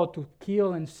the world to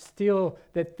kill and steal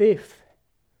the thief.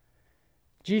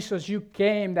 Jesus, you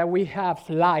came that we have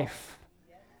life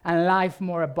and life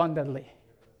more abundantly.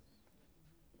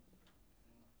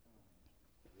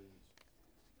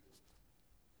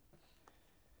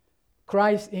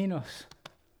 Christ in us,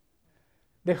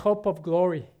 the hope of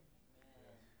glory.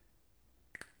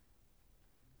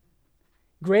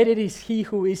 Greater is he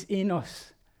who is in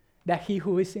us than he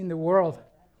who is in the world.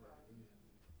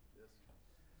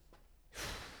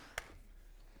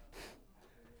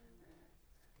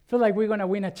 Feel like we're going to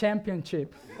win a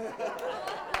championship.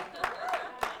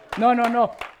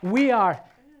 No. We are.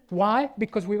 Why?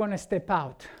 Because we're going to step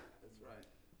out. That's right.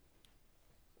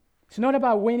 It's not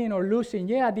about winning or losing.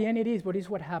 Yeah, at the end it is, but it's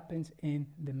what happens in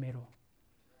the middle.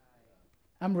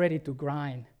 I'm ready to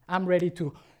grind. I'm ready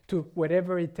to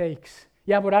whatever it takes.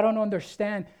 Yeah, but I don't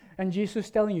understand. And Jesus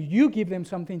is telling you, you give them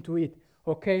something to eat.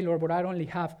 Okay, Lord, but I only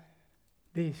have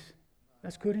this.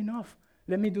 That's good enough.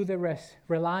 Let me do the rest.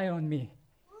 Rely on me.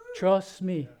 Trust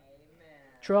me. Amen.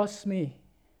 Trust me.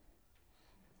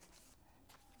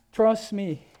 Trust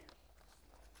me.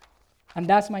 And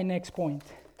that's my next point.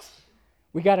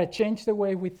 We got to change the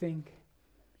way we think.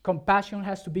 Compassion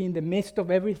has to be in the midst of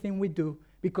everything we do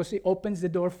because it opens the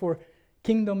door for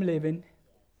kingdom living.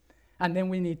 And then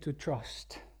we need to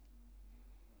trust.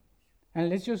 And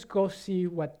let's just go see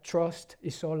what trust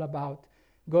is all about.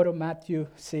 Go to Matthew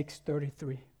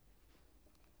 6:33.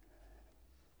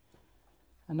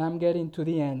 And I'm getting to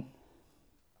the end.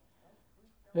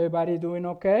 Everybody doing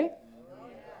okay?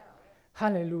 Yeah.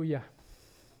 Hallelujah.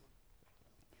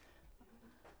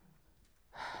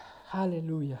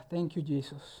 Hallelujah. Thank you,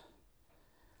 Jesus.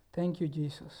 Thank you,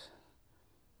 Jesus.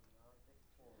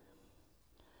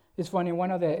 It's funny,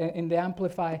 in the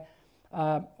Amplify,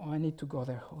 I need to go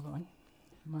there. Hold on.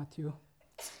 Matthew.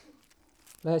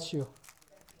 Bless you.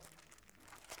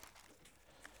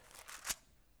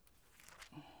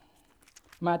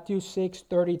 Matthew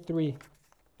 6:33.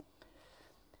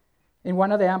 In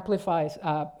one of the Amplified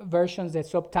versions, the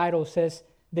subtitle says,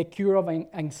 "The Cure of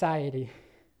Anxiety."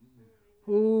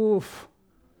 Oof.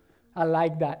 I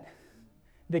like that.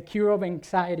 The cure of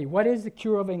anxiety. What is the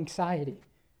cure of anxiety?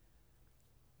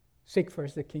 Seek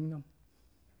first the kingdom.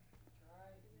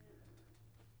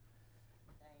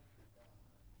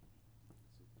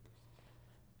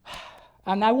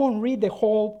 And I won't read the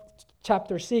whole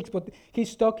chapter 6, but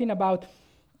he's talking about,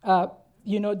 do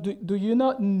you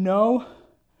not know?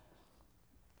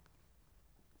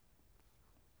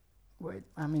 Wait,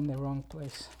 I'm in the wrong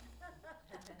place.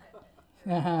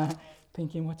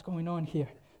 Thinking, what's going on here?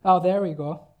 Oh, there we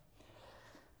go.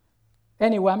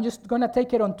 Anyway, I'm just going to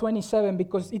take it on 27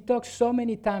 because it talks so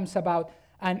many times about,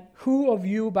 and who of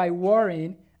you by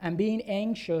worrying and being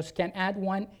anxious can add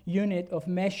 1 unit of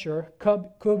measure,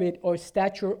 cubit, or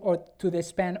stature or to the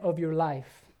span of your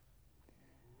life?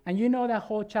 And you know that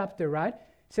whole chapter, right?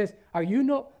 It says, are you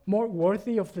not more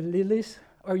worthy of the lilies?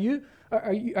 Are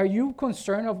you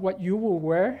concerned of what you will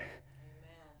wear? Amen.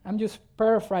 I'm just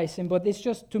paraphrasing, but it's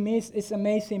just, to me, it's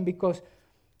amazing because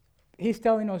he's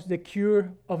telling us the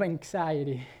cure of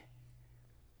anxiety.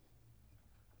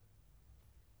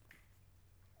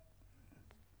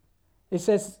 It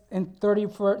says in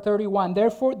 31,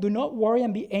 therefore, do not worry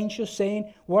and be anxious,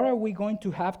 saying, what are we going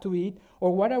to have to eat?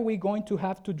 Or what are we going to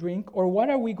have to drink? Or what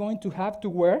are we going to have to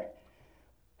wear?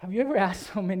 Have you ever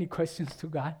asked so many questions to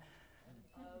God?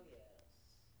 Oh, yes.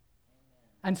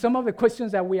 And some of the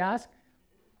questions that we ask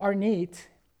are needs,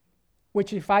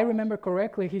 which, if I remember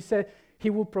correctly, he said he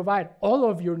will provide all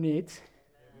of your needs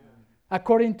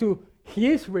according to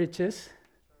his riches.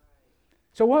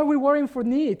 So why are we worrying for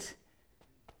needs?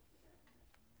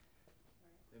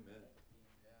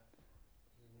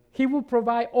 He will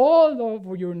provide all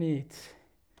of your needs.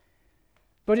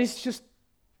 But it's just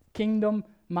kingdom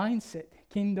mindset,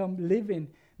 kingdom living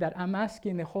that I'm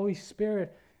asking the Holy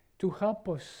Spirit to help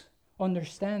us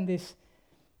understand this,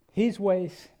 his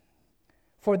ways.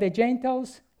 For the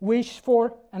Gentiles wish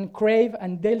for and crave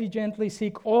and diligently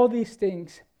seek all these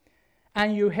things,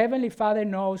 and your heavenly Father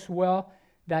knows well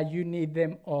that you need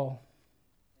them all.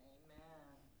 Amen.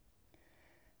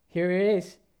 Here it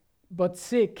is. But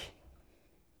seek.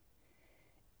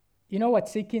 You know what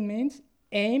seeking means?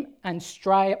 Aim and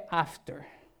strive after.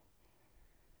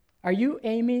 Are you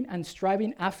aiming and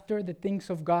striving after the things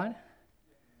of God?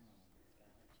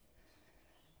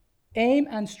 Aim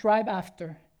and strive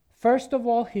after, first of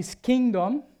all, his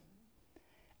kingdom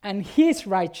and his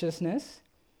righteousness.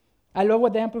 I love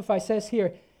what the Amplified says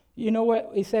here. You know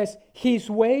what it says? His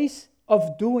ways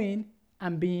of doing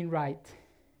and being right.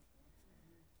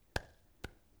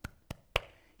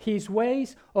 His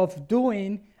ways of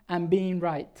doing and being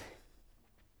right.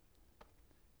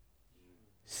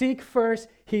 Seek first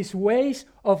his ways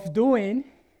of doing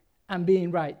and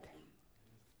being right.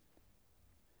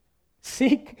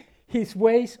 Seek his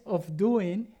ways of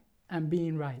doing and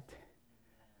being right.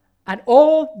 And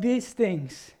all these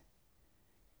things,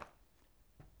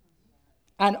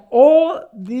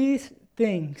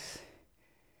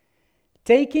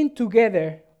 taken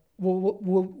together,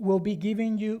 will be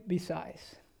given you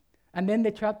besides. And then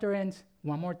the chapter ends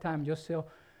one more time, just so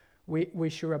we're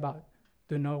sure about it.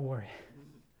 Do not worry.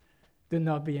 Do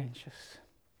not be anxious.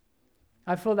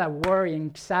 I feel that worry,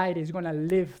 anxiety is going to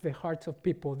leave the hearts of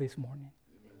people this morning.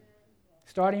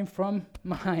 Starting from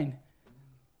mine.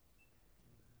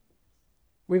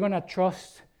 We're going to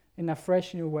trust in a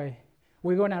fresh new way.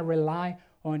 We're going to rely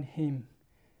on him,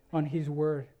 on his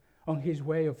word, on his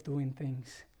way of doing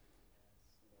things.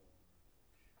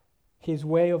 His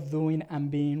way of doing and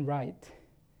being right.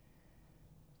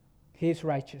 His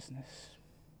righteousness.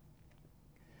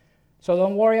 So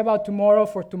don't worry about tomorrow,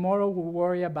 for tomorrow will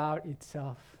worry about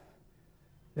itself.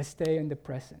 Let's stay in the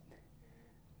present.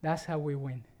 That's how we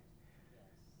win.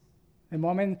 The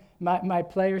moment my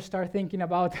players start thinking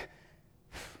about,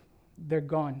 they're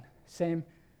gone. Same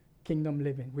kingdom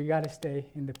living. We got to stay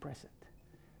in the present.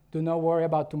 Do not worry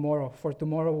about tomorrow, for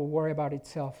tomorrow will worry about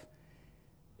itself.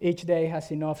 Each day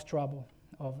has enough trouble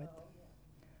of it.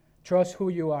 Trust who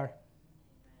you are.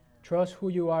 Trust who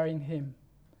you are in him.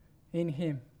 In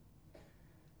him.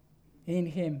 In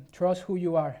him. Trust who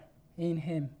you are. In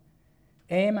him.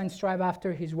 Aim and strive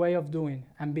after his way of doing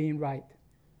and being right.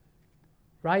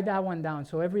 Write that one down.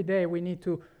 So every day we need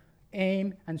to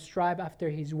aim and strive after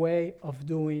his way of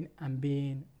doing and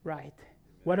being right.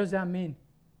 What does that mean?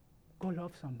 Go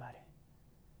love somebody.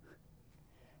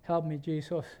 Help me,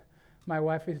 Jesus. My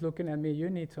wife is looking at me.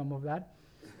 You need some of that.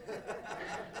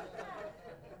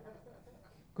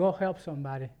 Go help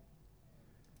somebody.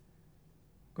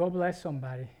 Go bless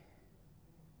somebody.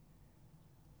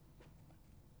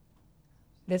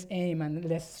 Let's aim and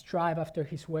let's strive after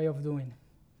his way of doing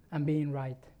and being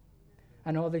right.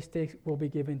 And all these things will be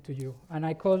given to you. And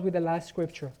I close with the last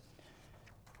scripture.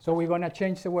 So we're going to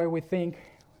change the way we think.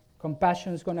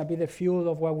 Compassion is going to be the fuel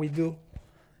of what we do.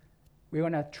 We're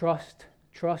going to trust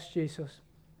Jesus,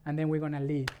 and then we're going to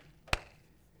lead.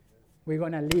 We're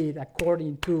going to lead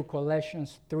according to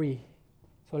Colossians 3.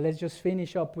 So let's just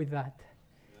finish up with that.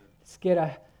 Let's get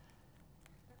a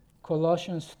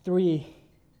Colossians 3.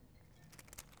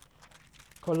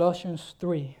 Colossians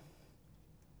 3.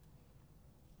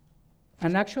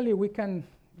 And actually, we can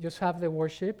just have the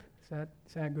worship. Is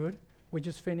that good? We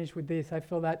just finished with this. I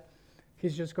feel that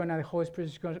the Holy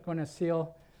Spirit is going to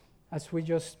seal as we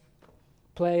just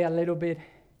play a little bit.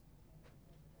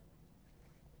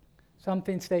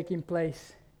 Something's taking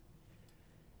place.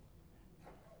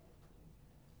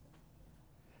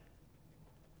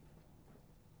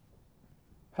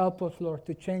 Help us, Lord,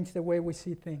 to change the way we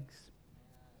see things.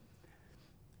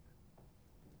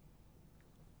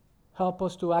 Help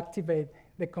us to activate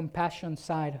the compassion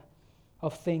side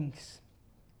of things,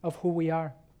 of who we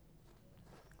are.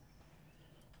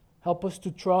 Help us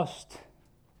to trust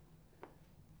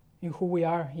in who we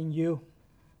are in you.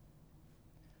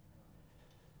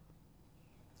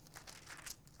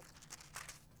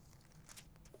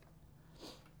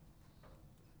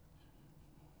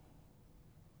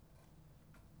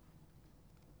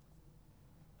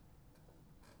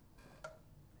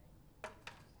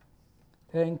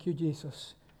 Thank you,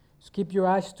 Jesus. Just keep your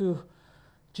eyes to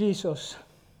Jesus.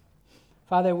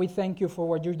 Father, we thank you for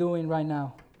what you're doing right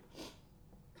now.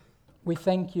 We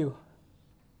thank you.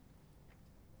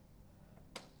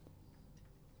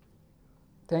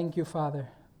 Thank you, Father.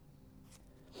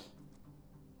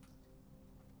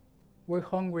 We're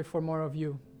hungry for more of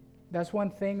you. That's one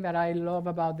thing that I love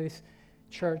about this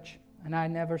church, and I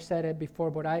never said it before,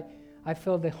 but I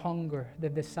feel the hunger, the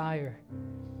desire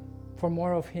for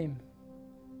more of him.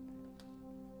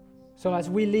 So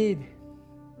as we lead,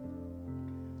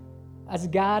 as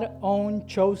God-owned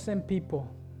chosen people,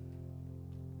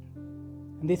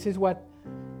 and this is what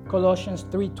Colossians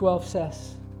 3:12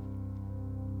 says,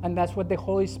 and that's what the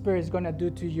Holy Spirit is going to do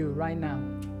to you right now.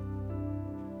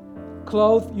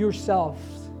 Clothe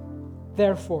yourselves,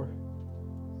 therefore,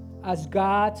 as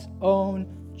God's own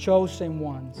chosen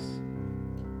ones,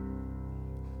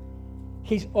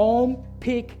 his own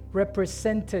peak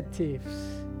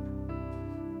representatives,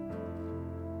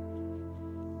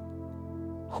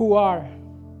 who are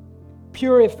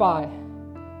purified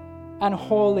and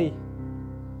holy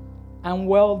and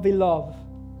well beloved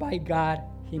by God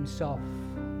himself.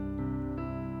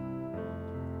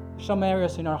 Some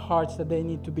areas in our hearts that they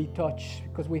need to be touched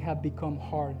because we have become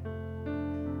hard.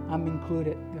 I'm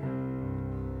included there.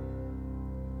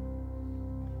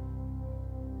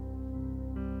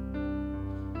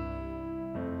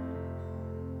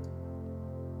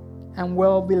 And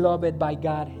well beloved by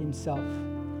God himself,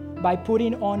 by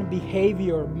putting on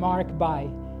behavior marked by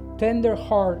tender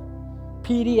heart,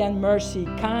 pity and mercy,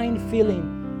 kind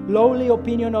feeling, lowly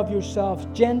opinion of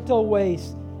yourself, gentle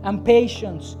ways, and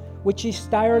patience, which is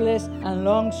tireless and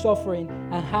long-suffering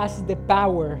and has the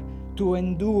power to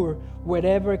endure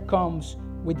whatever comes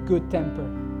with good temper.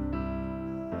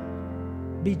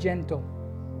 Be gentle,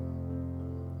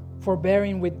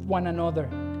 forbearing with one another.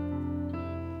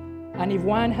 And if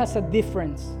one has a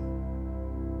difference,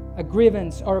 a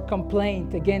grievance or a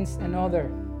complaint against another,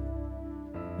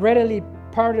 readily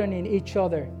pardoning each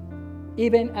other,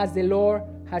 even as the Lord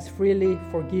has freely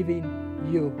forgiven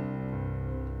you.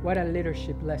 What a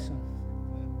leadership lesson.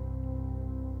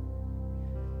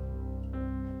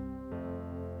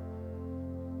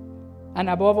 And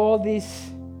above all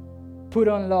this, put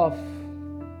on love.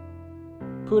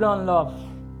 Put on love.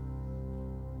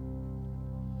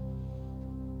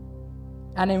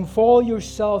 And enfold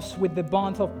yourselves with the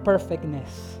bond of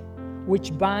perfectness,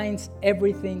 which binds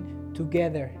everything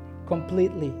together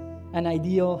completely, an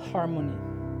ideal harmony.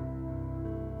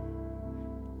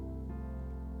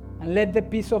 And let the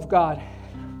peace of God,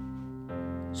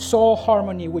 soul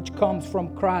harmony which comes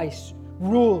from Christ,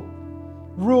 rule,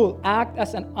 act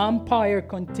as an umpire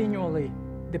continually,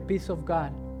 the peace of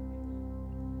God.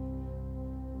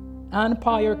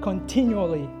 Umpire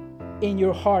continually in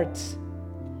your hearts,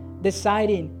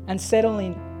 deciding and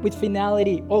settling with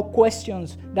finality all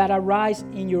questions that arise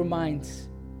in your minds.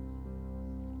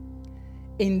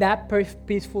 In that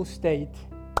peaceful state,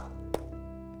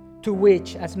 to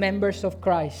which, as members of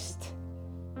Christ,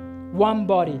 one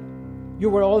body, you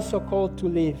were also called to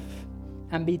live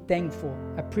and be thankful,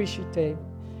 appreciative,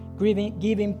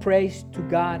 giving praise to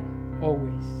God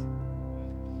always.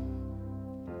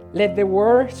 Let the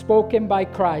word spoken by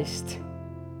Christ,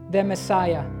 the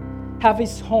Messiah, have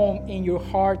his home in your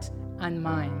hearts and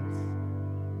minds.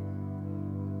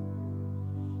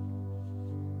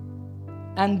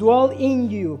 And dwell in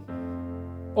you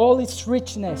all its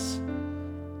richness,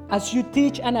 as you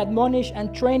teach and admonish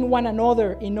and train one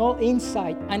another in all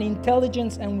insight and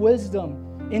intelligence and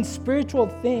wisdom in spiritual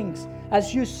things,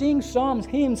 as you sing psalms,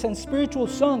 hymns, and spiritual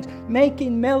songs,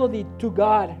 making melody to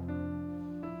God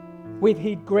with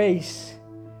his grace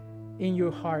in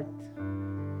your heart.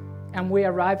 And we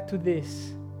arrive to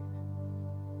this.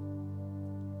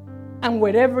 And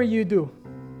whatever you do,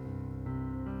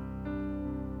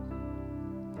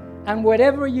 and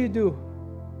whatever you do,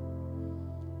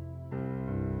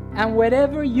 and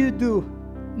whatever you do,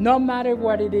 no matter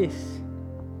what it is,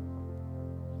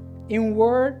 in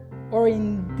word or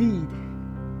in deed,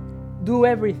 do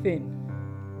everything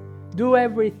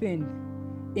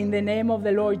in the name of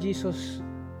the Lord Jesus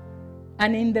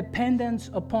and independence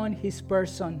upon his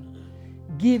person,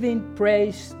 giving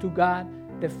praise to God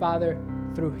the Father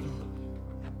through him.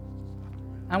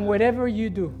 And whatever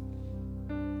you do,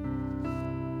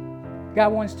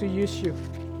 God wants to use you.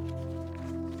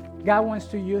 God wants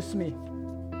to use me.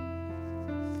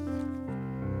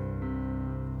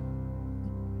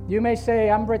 You may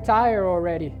say, I'm retired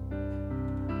already.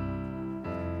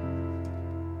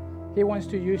 He wants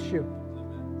to use you.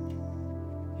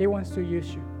 He wants to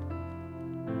use you.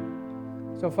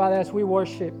 So, Father, as we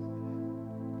worship,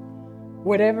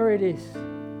 whatever it is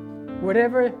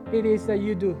that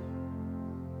you do,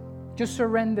 just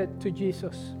surrender it to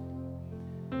Jesus.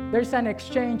 There's an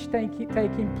exchange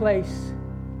taking place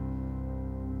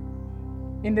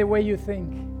in the way you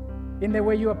think, in the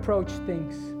way you approach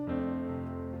things.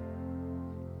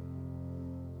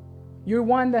 You're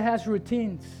one that has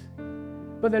routines,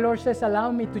 but the Lord says,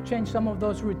 allow me to change some of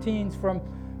those routines for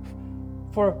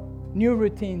new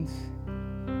routines.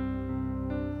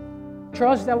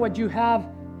 Trust that what you have,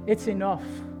 it's enough.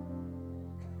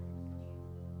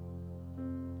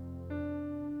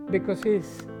 Because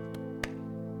He's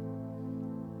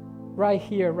right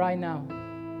here, right now.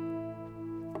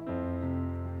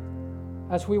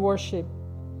 As we worship,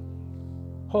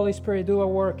 Holy Spirit, do a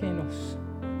work in us.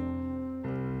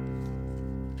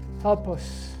 Help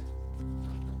us.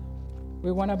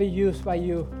 We want to be used by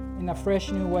you in a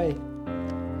fresh new way.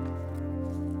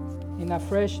 In a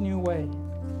fresh new way.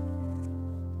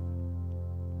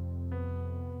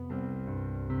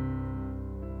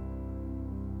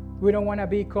 We don't want to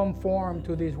be conformed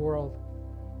to this world.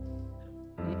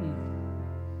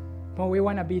 But we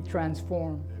want to be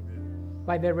transformed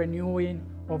by the renewing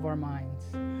of our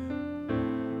minds.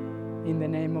 In the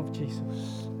name of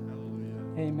Jesus.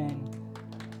 Amen.